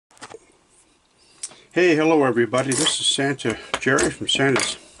Hey, hello everybody. This is Jerry from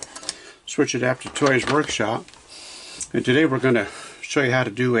Santa's Switch Adapted Toys Workshop, and today we're going to show you how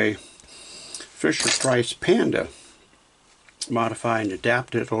to do a Fisher Price Panda, modify and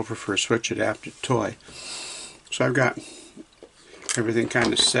adapt it over for a Switch Adapted toy. So I've got everything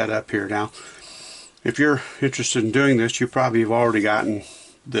kind of set up here now. If you're interested in doing this, you probably have already gotten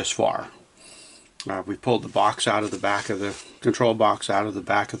this far. We pulled the box out of the back of the control box out of the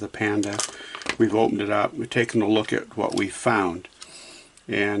back of the Panda. We've opened it up. We've taken a look at what we found,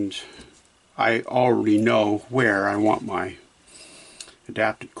 and I already know where I want my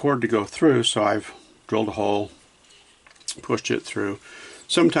adapted cord to go through, so I've drilled a hole, pushed it through.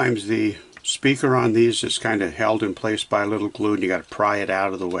 Sometimes the speaker on these is kind of held in place by a little glue and you got to pry it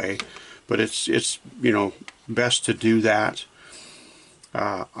out of the way, but it's you know, best to do that.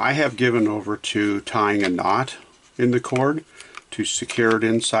 I have given over to tying a knot in the cord to secure it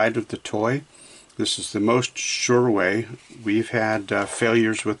inside of the toy. This is the most sure way. We've had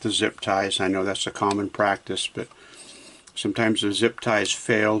failures with the zip ties. I know that's a common practice, but sometimes the zip ties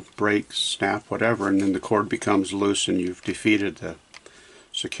fail, break, snap, whatever, and then the cord becomes loose and you've defeated the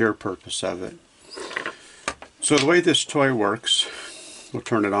secure purpose of it. So the way this toy works, we'll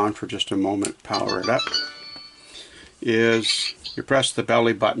turn it on for just a moment, power it up, is you press the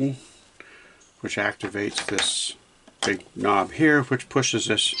belly button, which activates this big knob here, which pushes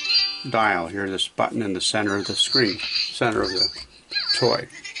this dial here, this button in the center of the screen, center of the toy.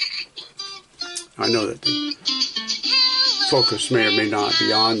 I know that the focus may or may not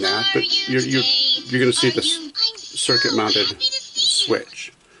be on that, but you're going to see this circuit mounted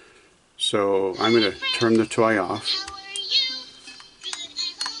switch. So I'm going to turn the toy off.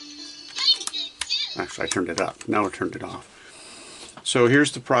 Actually, I turned it up. Now I turned it off. So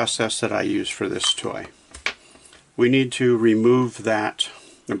here's the process that I use for this toy. We need to remove that,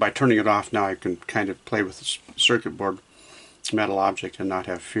 and by turning it off now I can kind of play with the circuit board metal object and not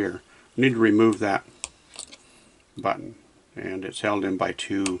have fear. We need to remove that button, and it's held in by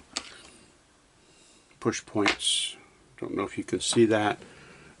two push points. Don't know if you can see that.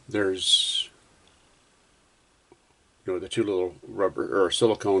 There's, you know, the two little rubber or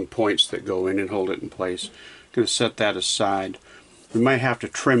silicone points that go in and hold it in place. I'm going to set that aside. We might have to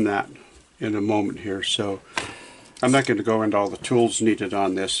trim that in a moment here, so I'm not going to go into all the tools needed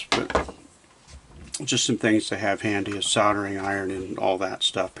on this, but just some things to have handy: a soldering iron and all that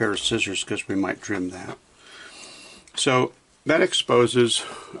stuff, pair of scissors because we might trim that. So that exposes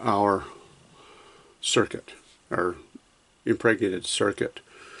our circuit, our impregnated circuit.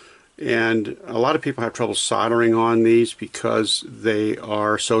 And a lot of people have trouble soldering on these because they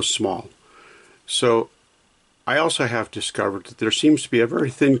are so small. So I also have discovered that there seems to be a very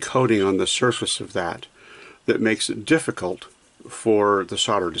thin coating on the surface of that makes it difficult for the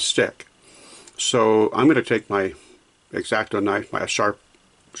solder to stick. So I'm going to take my X-Acto knife, my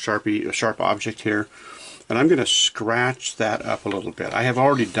sharp object here, and I'm going to scratch that up a little bit. I have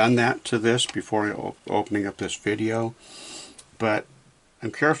already done that to this before opening up this video, but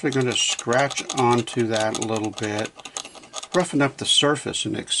I'm carefully going to scratch onto that a little bit, roughen up the surface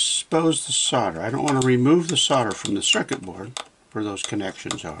and expose the solder. I don't want to remove the solder from the circuit board where those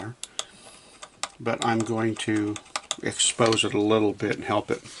connections are, but I'm going to expose it a little bit and help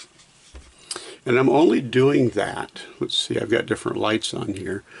it. And I'm only doing that, let's see, I've got different lights on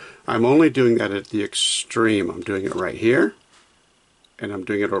here. I'm only doing that at the extreme. I'm doing it right here, and I'm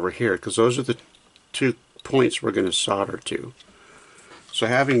doing it over here, because those are the 2 points we're going to solder to. So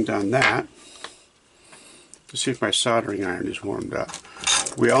having done that, let's see if my soldering iron is warmed up.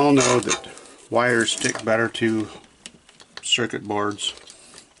 We all know that wires stick better to circuit boards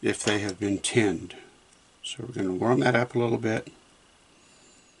if they have been tinned. So we're going to warm that up a little bit,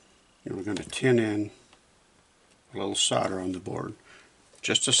 and we're going to tin in a little solder on the board.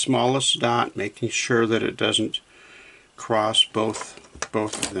 Just the smallest dot, making sure that it doesn't cross both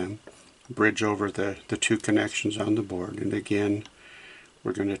of them, bridge over the 2 connections on the board. And again,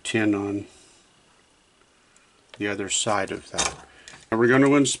 we're going to tin on the other side of that. And we're going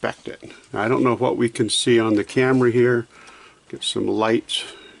to inspect it. Now, I don't know what we can see on the camera here. Get some light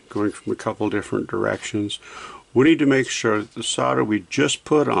going from a couple different directions. We need to make sure that the solder we just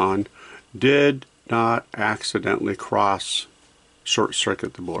put on did not accidentally short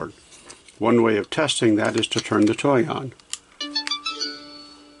circuit the board. One way of testing that is to turn the toy on.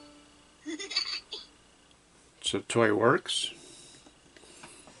 So the toy works.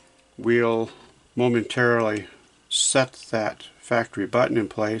 We'll momentarily set that factory button in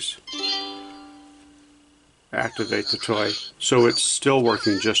place, activate the toy, so it's still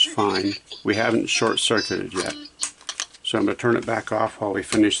working just fine. We haven't short-circuited yet. So I'm going to turn it back off while we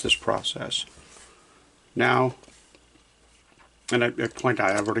finish this process. Now, and I point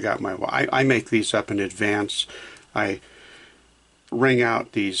out, I've already got my, I make these up in advance. I ring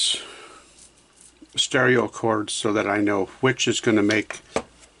out these stereo cords so that I know which is going to make,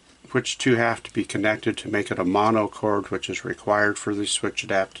 which two have to be connected to make it a mono cord, which is required for these switch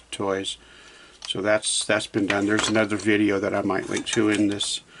adapted toys. So that's been done. There's another video that I might link to in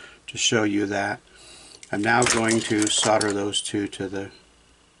this to show you that. I'm now going to solder those two to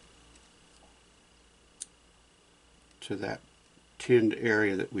that tinned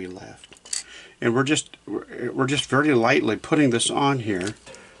area that we left. And we're just very lightly putting this on here.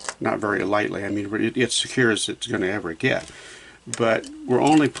 Not very lightly, I mean it's secure as it's going to ever get. But we're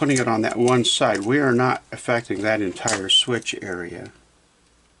only putting it on that one side. We are not affecting that entire switch area.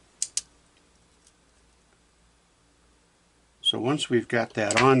 So once we've got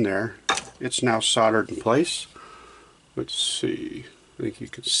that on there, it's now soldered in place. Let's see, I think you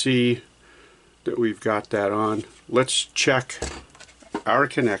can see that we've got that on. Let's check our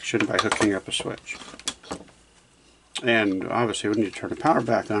connection by hooking up a switch. And obviously we need to turn the power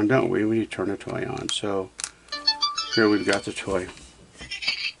back on, don't we? We need to turn the toy on. So here we've got the toy.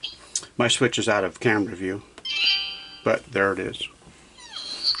 My switch is out of camera view, but there it is.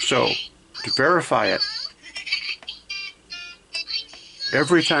 So to verify it,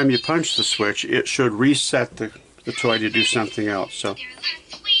 every time you punch the switch, it should reset the toy to do something else. So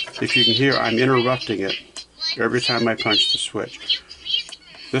if you can hear, I'm interrupting it every time I punch the switch.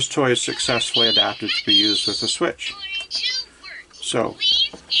 This toy is successfully adapted to be used with a switch. So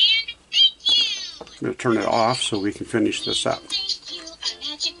I'm going to turn it off so we can finish this up.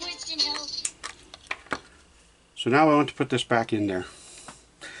 So now I want to put this back in there.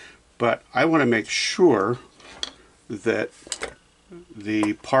 But I want to make sure that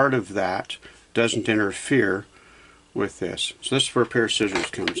the part of that doesn't interfere with this. So this is where a pair of scissors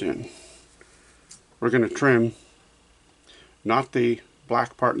comes in. We're going to trim not the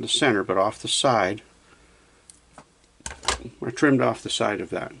black part in the center, but off the side. I trimmed off the side of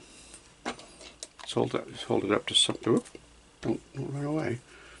that. Let's hold it up to something. Whoop, don't run away.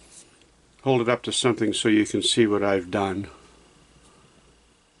 Hold it up to something so you can see what I've done.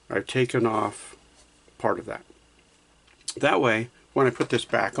 I've taken off part of that. That way, when I put this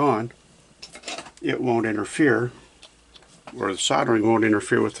back on, it won't interfere, or the soldering won't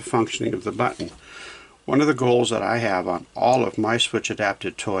interfere with the functioning of the button. One of the goals that I have on all of my switch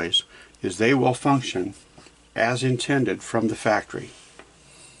adapted toys is they will function as intended from the factory.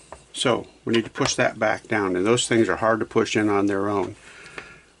 So we need to push that back down, and those things are hard to push in on their own.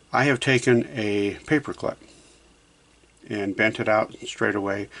 I have taken a paper clip and bent it out straight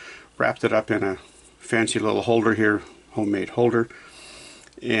away, wrapped it up in a fancy little holder here, homemade holder,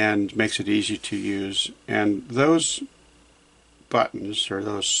 and makes it easy to use. And those buttons, or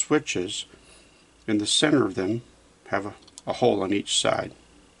those switches, in the center of them have a hole on each side.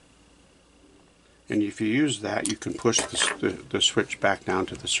 And if you use that, you can push the switch back down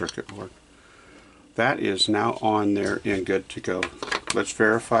to the circuit board. That is now on there and good to go. Let's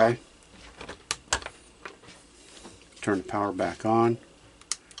verify. Turn the power back on.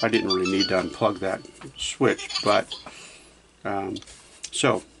 I didn't really need to unplug that switch, but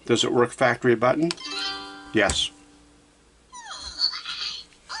so does it work factory button? Yes.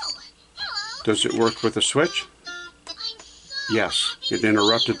 Does it work with a switch? Yes. It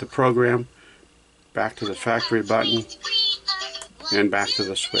interrupted the program. Back to the factory button and back to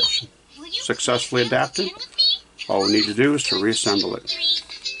the switch. Successfully adapted. All we need to do is to reassemble it.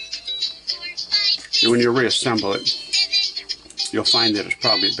 And when you reassemble it, you'll find that it's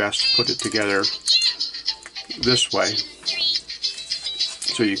probably best to put it together this way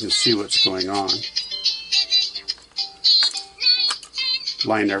so you can see what's going on.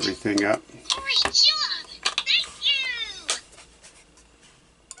 Line everything up.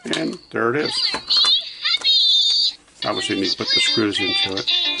 And there it is. Obviously you need to put the screws into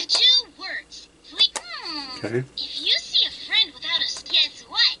it. Okay.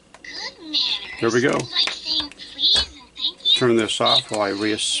 There we go. Turn this off while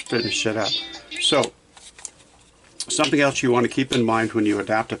I finish it up. So, something else you want to keep in mind when you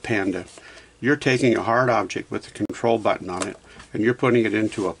adapt a Panda. You're taking a hard object with a control button on it and you're putting it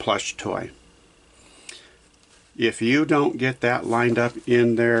into a plush toy. If you don't get that lined up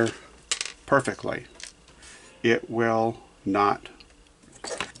in there perfectly, it will not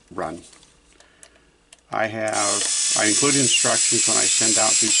run. I include instructions when I send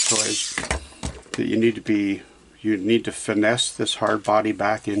out these toys that you need to finesse this hard body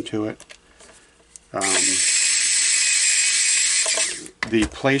back into it. The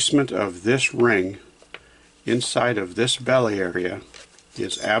placement of this ring inside of this belly area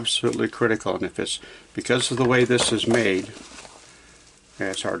is absolutely critical, and if it's because of the way this is made,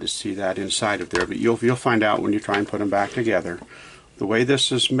 it's hard to see that inside of there, but you'll find out when you try and put them back together. The way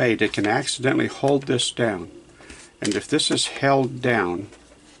this is made, it can accidentally hold this down, and if this is held down,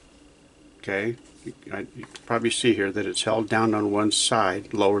 okay, you can probably see here that it's held down on one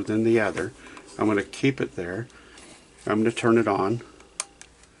side lower than the other. I'm going to keep it there. I'm going to turn it on.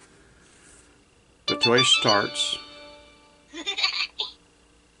 The toy starts,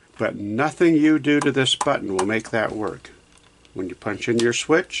 but nothing you do to this button will make that work. When you punch in your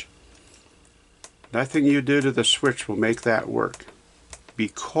switch, nothing you do to the switch will make that work,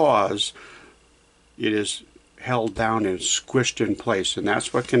 because it is held down and squished in place, and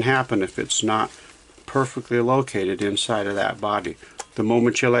that's what can happen if it's not perfectly located inside of that body. The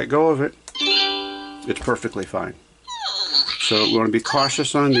moment you let go of it, it's perfectly fine. So we want to be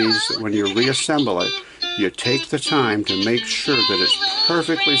cautious on these, that when you reassemble it, you take the time to make sure that it's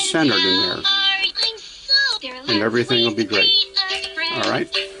perfectly centered in there, and everything will be great.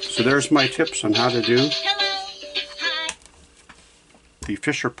 Alright, so there's my tips on how to do the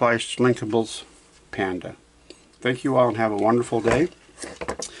Fisher Price Linkimals Panda. Thank you all and have a wonderful day.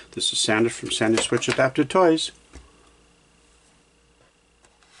 This is Sandra from Sandy Switch Adapted Toys.